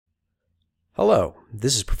Hello,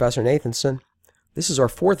 this is Professor Nathenson. This is our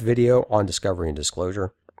fourth video on discovery and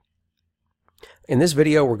disclosure. In this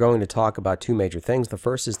video, we're going to talk about two major things. The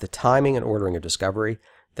first is the timing and ordering of discovery.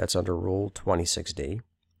 That's under Rule 26D.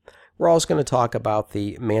 We're also going to talk about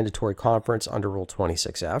the mandatory conference under Rule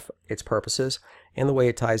 26F, its purposes, and the way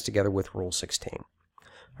it ties together with Rule 16.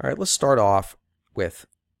 All right, let's start off with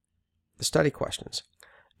the study questions.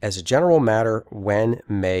 As a general matter, when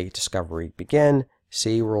may discovery begin?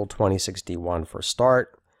 See Rule 26D1 for a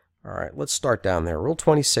start. All right, let's start down there. Rule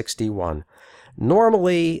 26D1.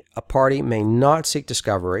 Normally, a party may not seek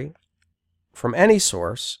discovery from any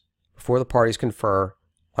source before the parties confer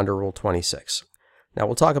under Rule 26. Now,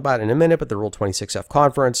 we'll talk about it in a minute, but the Rule 26F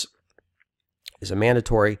conference is a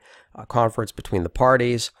mandatory conference between the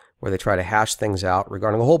parties where they try to hash things out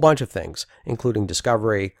regarding a whole bunch of things, including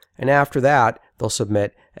discovery. And after that, they'll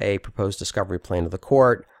submit a proposed discovery plan to the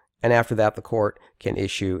court. And after that, the court can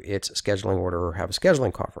issue its scheduling order or have a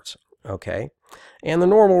scheduling conference. Okay? And the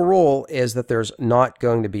normal rule is that there's not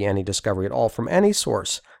going to be any discovery at all from any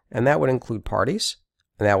source. And that would include parties,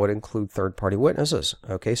 and that would include third-party witnesses.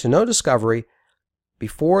 Okay? So no discovery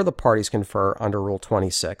before the parties confer under Rule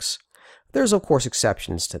 26. There's, of course,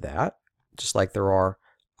 exceptions to that, just like there are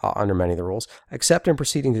under many of the rules, except in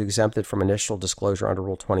proceedings exempted from initial disclosure under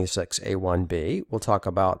Rule 26A1B. We'll talk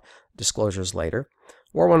about disclosures later.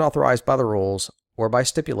 Or when authorized by the rules, or by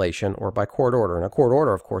stipulation, or by court order. And a court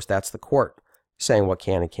order, of course, that's the court saying what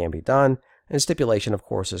can and can't be done. And stipulation, of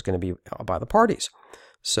course, is going to be by the parties.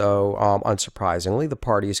 So, unsurprisingly, the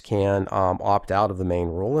parties can opt out of the main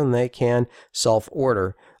rule, and they can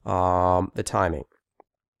self-order the timing.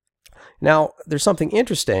 Now, there's something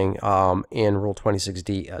interesting in Rule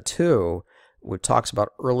 26D2, which talks about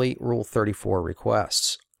early Rule 34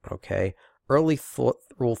 requests. Okay? Early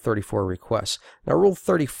Rule 34 requests. Now, Rule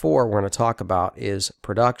 34 we're going to talk about is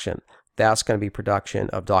production. That's going to be production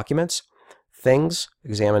of documents, things,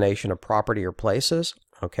 examination of property or places.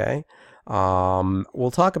 Okay,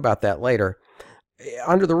 we'll talk about that later.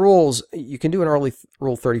 Under the rules, you can do an early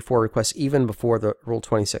Rule 34 request even before the Rule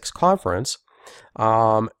 26 conference.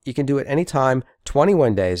 You can do it anytime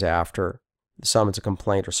 21 days after the summons a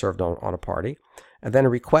complaint or served on a party. And then a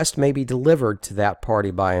request may be delivered to that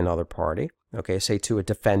party by another party. Okay, say to a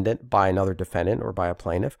defendant by another defendant or by a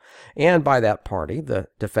plaintiff, and by that party, the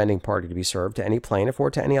defending party, to be served to any plaintiff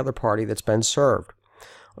or to any other party that's been served.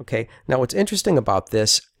 Okay, now what's interesting about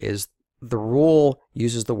this is the rule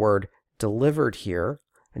uses the word delivered here,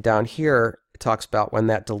 and down here it talks about when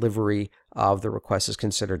that delivery of the request is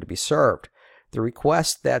considered to be served. The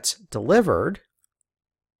request that's delivered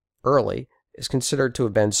early is considered to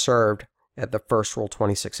have been served at the first Rule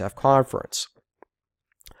 26F conference.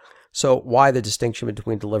 So why the distinction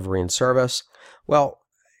between delivery and service? Well,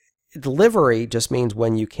 delivery just means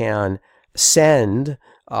when you can send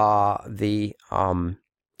the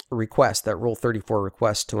request, that Rule 34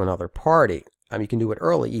 request, to another party. You can do it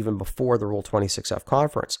early, even before the Rule 26F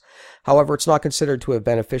conference. However, it's not considered to have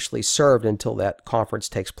been officially served until that conference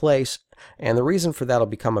takes place, and the reason for that will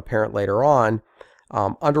become apparent later on.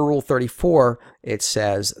 Under Rule 34, it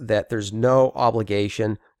says that there's no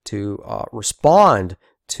obligation to respond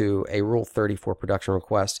to a Rule 34 production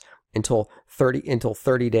request until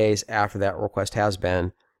 30 days after that request has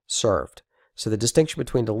been served. So the distinction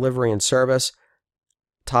between delivery and service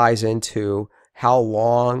ties into how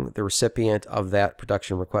long the recipient of that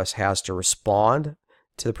production request has to respond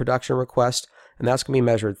to the production request, and that's going to be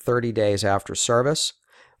measured 30 days after service,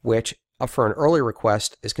 which for an early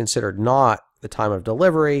request is considered not the time of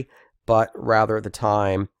delivery, but rather the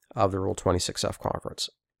time of the Rule 26F conference.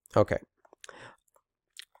 Okay.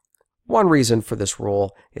 One reason for this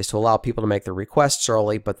rule is to allow people to make their requests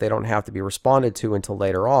early, but they don't have to be responded to until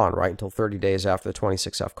later on, right? Until 30 days after the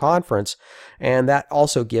 26F conference. And that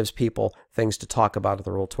also gives people things to talk about at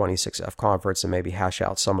the Rule 26F conference and maybe hash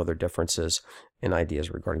out some of their differences in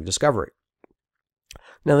ideas regarding discovery.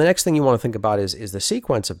 Now, the next thing you want to think about is the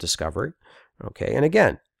sequence of discovery. Okay, and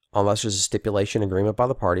again, unless there's a stipulation agreement by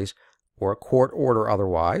the parties or a court order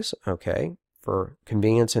otherwise, okay, for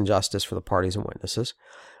convenience and justice for the parties and witnesses,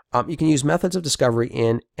 you can use methods of discovery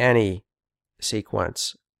in any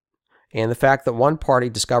sequence. And the fact that one party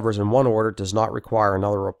discovers in one order does not require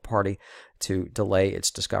another party to delay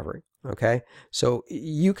its discovery. Okay, so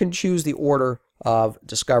you can choose the order of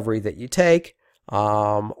discovery that you take.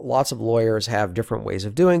 Lots of lawyers have different ways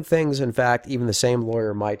of doing things. In fact, even the same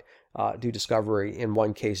lawyer might do discovery in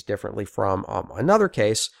one case differently from another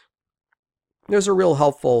case. There's a real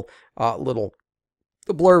helpful little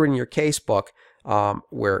blurb in your case book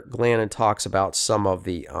where Glannon talks about some of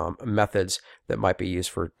the methods that might be used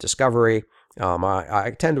for discovery.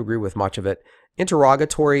 I tend to agree with much of it.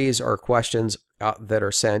 Interrogatories are questions that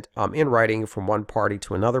are sent in writing from one party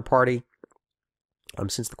to another party.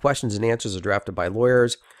 Since the questions and answers are drafted by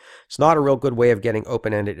lawyers, it's not a real good way of getting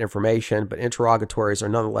open-ended information, but interrogatories are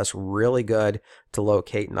nonetheless really good to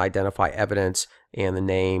locate and identify evidence and the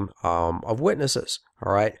name of witnesses.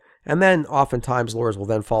 All right. And then oftentimes lawyers will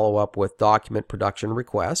then follow up with document production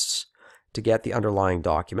requests to get the underlying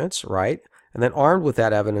documents, right? And then armed with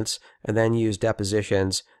that evidence, and then use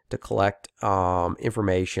depositions to collect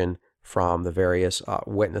information from the various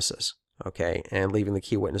witnesses. Okay, and leaving the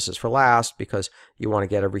key witnesses for last because you want to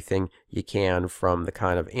get everything you can from the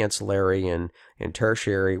kind of ancillary and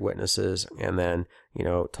tertiary witnesses, and then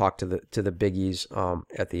talk to the biggies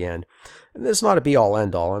at the end. And this is not a be-all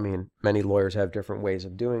end-all. I mean, many lawyers have different ways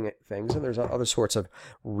of doing things, and there's other sorts of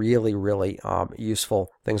really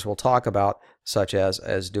useful things we'll talk about, such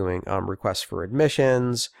as doing requests for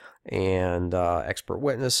admissions and expert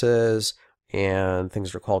witnesses, and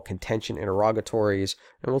things are called contention interrogatories,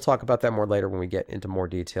 and we'll talk about that more later when we get into more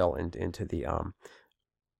detail into the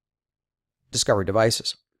discovery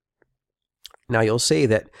devices. Now you'll see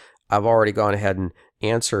that I've already gone ahead and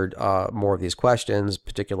answered more of these questions,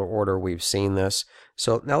 particular order we've seen this.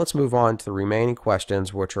 So now let's move on to the remaining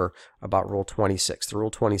questions, which are about Rule 26, the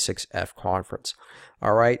Rule 26F conference.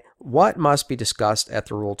 All right, what must be discussed at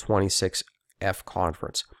the Rule 26F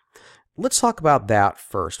conference? Let's talk about that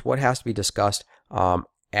first. What has to be discussed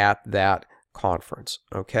at that conference,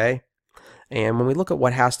 okay? And when we look at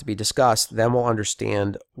what has to be discussed, then we'll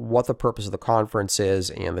understand what the purpose of the conference is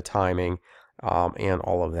and the timing and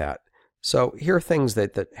all of that. So here are things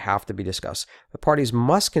that have to be discussed. The parties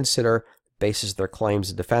must consider the basis of their claims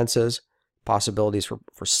and defenses, possibilities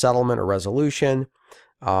for settlement or resolution,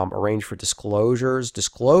 arrange for disclosures.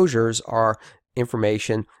 Disclosures are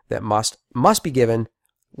information that must be given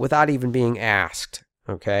without even being asked,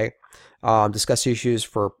 okay? Discuss issues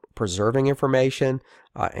for preserving information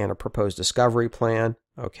and a proposed discovery plan,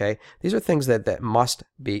 okay? These are things that must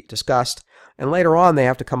be discussed. And later on, they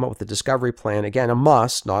have to come up with a discovery plan. Again, a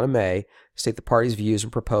must, not a may. State the parties' views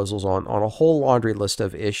and proposals on a whole laundry list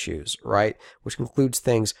of issues, right? Which includes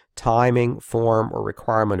things timing, form, or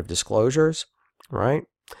requirement of disclosures, right?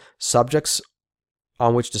 Subjects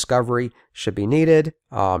on which discovery should be needed,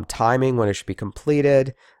 timing when it should be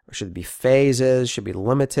completed, or should it be phases, should be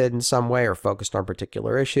limited in some way or focused on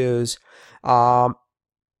particular issues, plans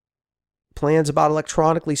about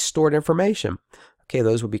electronically stored information. Okay,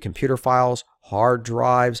 those would be computer files, hard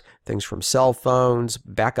drives, things from cell phones,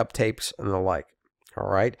 backup tapes, and the like. All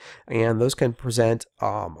right, and those can present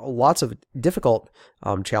lots of difficult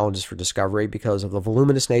challenges for discovery because of the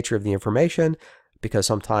voluminous nature of the information, because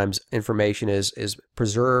sometimes information is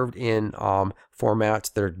preserved in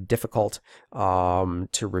formats that are difficult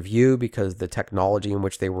to review because the technology in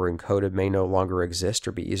which they were encoded may no longer exist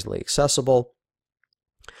or be easily accessible.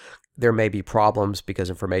 There may be problems because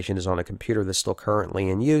information is on a computer that's still currently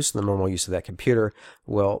in use. The normal use of that computer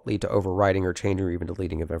will lead to overwriting or changing or even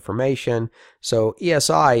deleting of information. So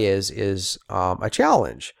ESI is a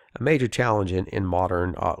challenge, a major challenge in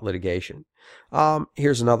modern litigation.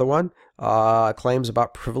 Here's another one. Claims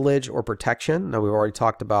about privilege or protection. Now, we've already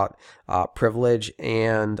talked about privilege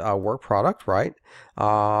and work product, right?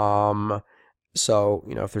 So,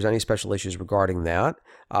 if there's any special issues regarding that,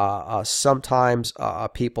 sometimes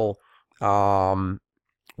people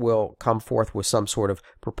will come forth with some sort of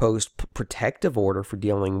proposed protective order for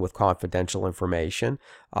dealing with confidential information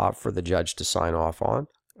for the judge to sign off on.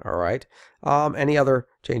 All right. Any other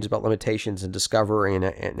changes about limitations in discovery and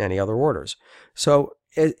any other orders. So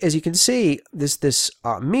as you can see, this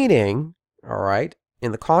meeting, all right,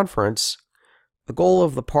 in the conference, the goal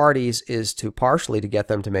of the parties is to partially to get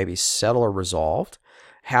them to maybe settle or resolve,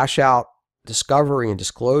 hash out discovery and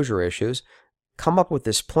disclosure issues, come up with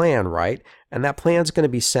this plan, right? And that plan is going to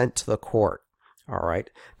be sent to the court. All right.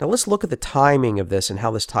 Now let's look at the timing of this and how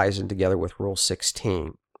this ties in together with Rule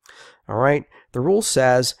 16. All right. The rule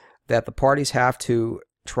says that the parties have to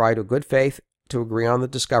try to good faith to agree on the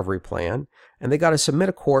discovery plan, and they got to submit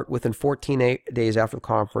a court within 14 days after the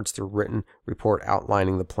conference the written report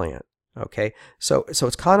outlining the plan. Okay. So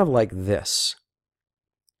it's kind of like this.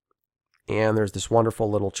 And there's this wonderful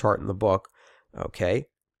little chart in the book. Okay.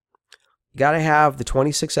 You got to have the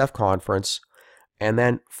 26F conference, and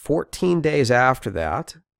then 14 days after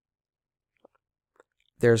that,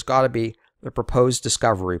 there's got to be the proposed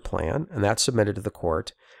discovery plan, and that's submitted to the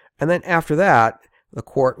court. And then after that, the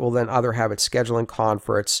court will then either have its scheduling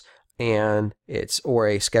conference or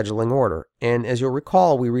a scheduling order. And as you'll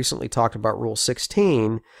recall, we recently talked about Rule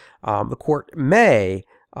 16. The court may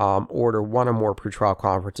order one or more pretrial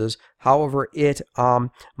conferences. However, it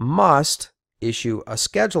must issue a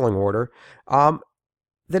scheduling order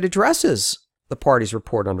that addresses the parties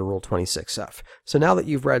report under Rule 26F. So now that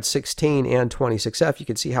you've read 16 and 26F, you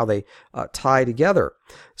can see how they tie together.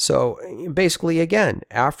 So basically, again,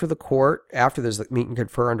 after there's the meet and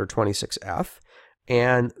confer under 26F,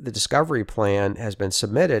 and the discovery plan has been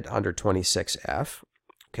submitted under 26F,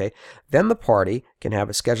 okay, then the party can have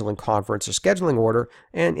a scheduling conference or scheduling order,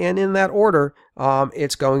 and in that order,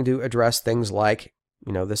 it's going to address things like,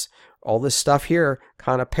 all this stuff here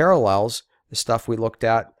kind of parallels the stuff we looked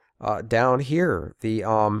at down here, the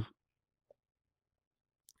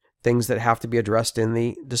things that have to be addressed in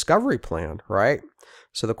the discovery plan, right?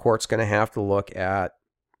 So the court's going to have to look at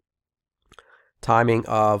timing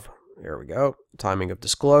of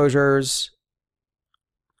disclosures,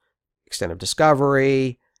 extent of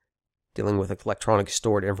discovery, dealing with electronic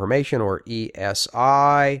stored information, or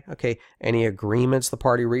ESI, okay, any agreements the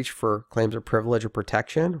party reached for claims of privilege or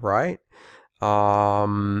protection, right?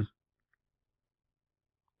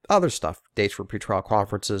 Other stuff, dates for pretrial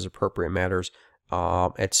conferences, appropriate matters,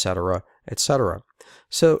 etc., etc.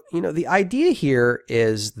 So, the idea here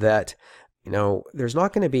is that, there's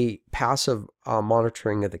not going to be passive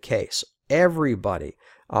monitoring of the case. Everybody,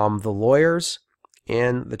 the lawyers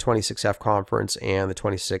in the 26F conference and the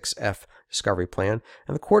 26F discovery plan,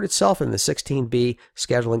 and the court itself in the 16B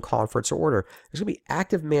scheduling conference order, there's going to be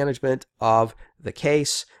active management of the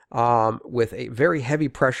case, with a very heavy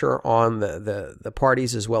pressure on the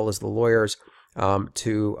parties as well as the lawyers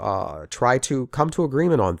to try to come to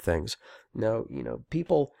agreement on things.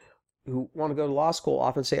 People who want to go to law school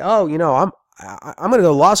often say, "Oh, I'm going to go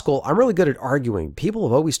to law school. I'm really good at arguing." People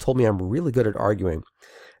have always told me I'm really good at arguing.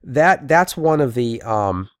 That's one of the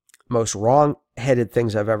most wrong-headed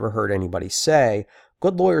things I've ever heard anybody say.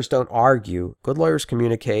 Good lawyers don't argue. Good lawyers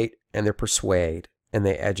communicate, and they persuade, and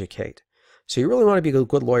they educate. So you really want to be a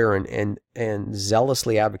good lawyer and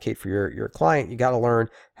zealously advocate for your client. You got to learn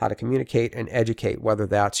how to communicate and educate, whether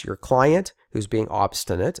that's your client who's being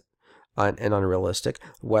obstinate and unrealistic,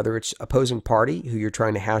 whether it's opposing party who you're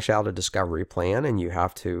trying to hash out a discovery plan and you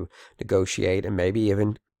have to negotiate and maybe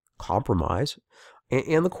even compromise,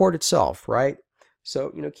 and the court itself, right?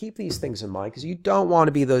 So, keep these things in mind, because you don't want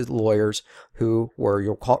to be those lawyers who were,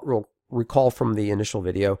 you'll recall from the initial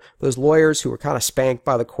video, those lawyers who were kind of spanked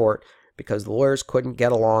by the court because the lawyers couldn't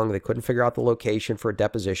get along. They couldn't figure out the location for a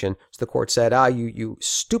deposition. So the court said, you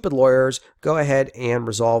stupid lawyers, go ahead and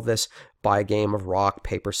resolve this by a game of rock,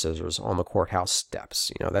 paper, scissors on the courthouse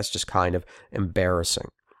steps. That's just kind of embarrassing.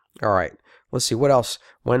 All right, let's see what else.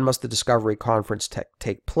 When must the discovery conference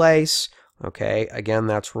take place? Okay, again,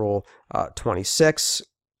 that's Rule 26F.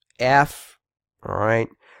 All right,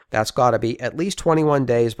 that's got to be at least 21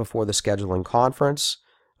 days before the scheduling conference,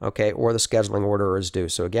 okay, or the scheduling order is due.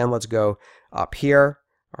 So again, let's go up here.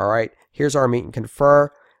 All right, here's our meet and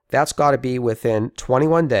confer. That's got to be within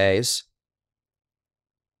 21 days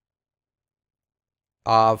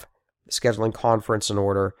of the scheduling conference and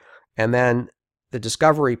order, and then the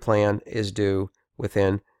discovery plan is due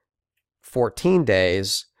within 14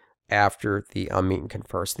 days after the meet and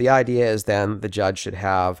confer. So the idea is then the judge should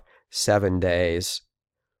have 7 days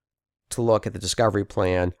to look at the discovery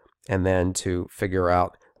plan and then to figure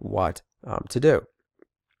out what to do.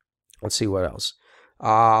 Let's see what else. We've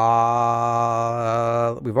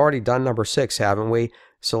already done number 6, haven't we?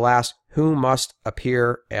 So last, who must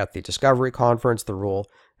appear at the discovery conference? The rule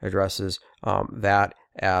addresses that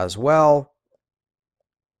as well.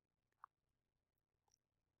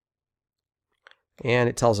 And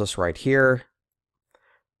it tells us right here,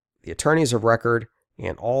 the attorneys of record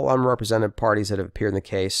and all unrepresented parties that have appeared in the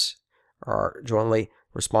case are jointly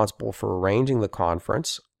responsible for arranging the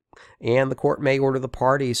conference, and the court may order the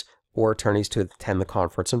parties or attorneys to attend the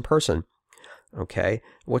conference in person. Okay,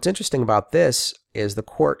 what's interesting about this is the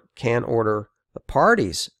court can order the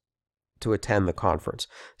parties to attend the conference.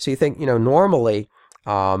 So you think, normally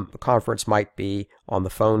the conference might be on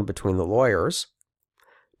the phone between the lawyers,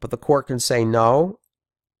 but the court can say, no,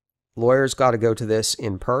 lawyers got to go to this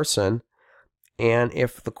in person. And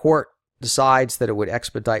if the court decides that it would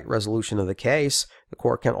expedite resolution of the case, the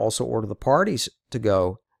court can also order the parties to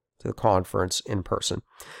go to the conference in person.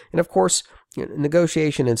 And of course,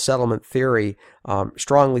 negotiation and settlement theory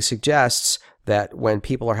strongly suggests that when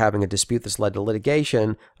people are having a dispute that's led to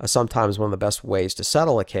litigation, sometimes one of the best ways to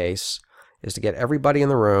settle a case is to get everybody in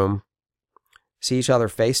the room, see each other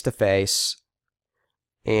face to face,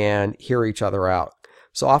 and hear each other out.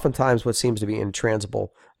 So oftentimes what seems to be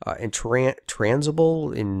unsolvable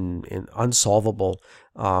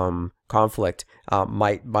conflict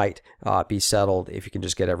might be settled if you can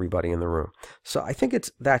just get everybody in the room. So I think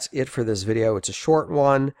that's it for this video. It's a short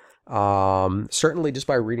one. Certainly just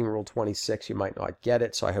by reading Rule 26 you might not get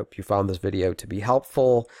it, so I hope you found this video to be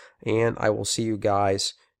helpful, and I will see you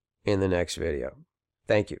guys in the next video.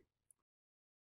 Thank you.